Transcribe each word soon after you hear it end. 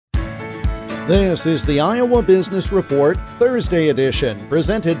This is the Iowa Business Report Thursday edition,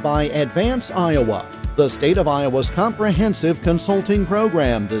 presented by Advance Iowa, the state of Iowa's comprehensive consulting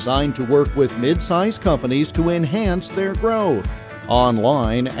program designed to work with mid-sized companies to enhance their growth.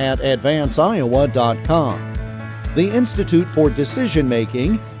 Online at advanceiowa.com. The Institute for Decision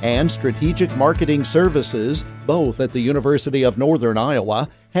Making and Strategic Marketing Services, both at the University of Northern Iowa,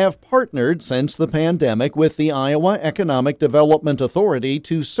 have partnered since the pandemic with the Iowa Economic Development Authority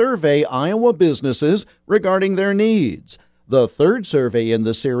to survey Iowa businesses regarding their needs. The third survey in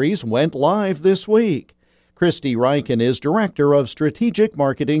the series went live this week. Christy Reichen is Director of Strategic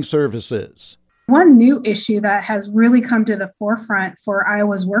Marketing Services. One new issue that has really come to the forefront for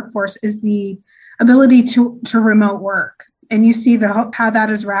Iowa's workforce is the ability to remote work. And you see how that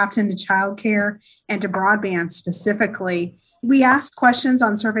is wrapped into childcare and to broadband specifically. We asked questions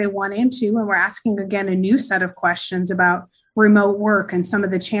on survey 1 and 2, and we're asking again a new set of questions about remote work and some of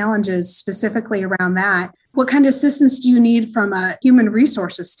the challenges specifically around that. What kind of assistance do you need from a human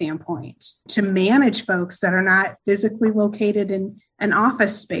resources standpoint to manage folks that are not physically located in an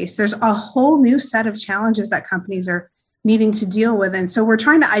office space? There's a whole new set of challenges that companies are needing to deal with. And so we're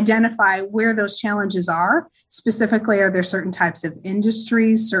trying to identify where those challenges are. Specifically, are there certain types of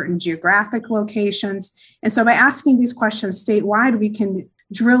industries, certain geographic locations? And so by asking these questions statewide, we can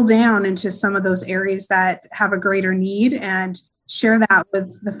drill down into some of those areas that have a greater need and share that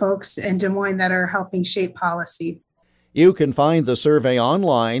with the folks in Des Moines that are helping shape policy. You can find the survey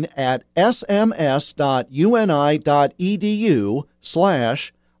online at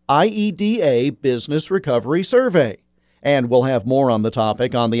sms.uni.edu/IEDA Business Recovery Survey. And we'll have more on the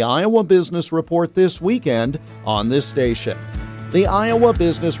topic on the Iowa Business Report this weekend on this station. The Iowa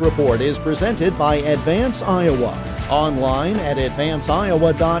Business Report is presented by Advance Iowa, online at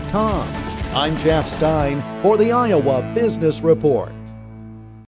advanceiowa.com. I'm Jeff Stein for the Iowa Business Report.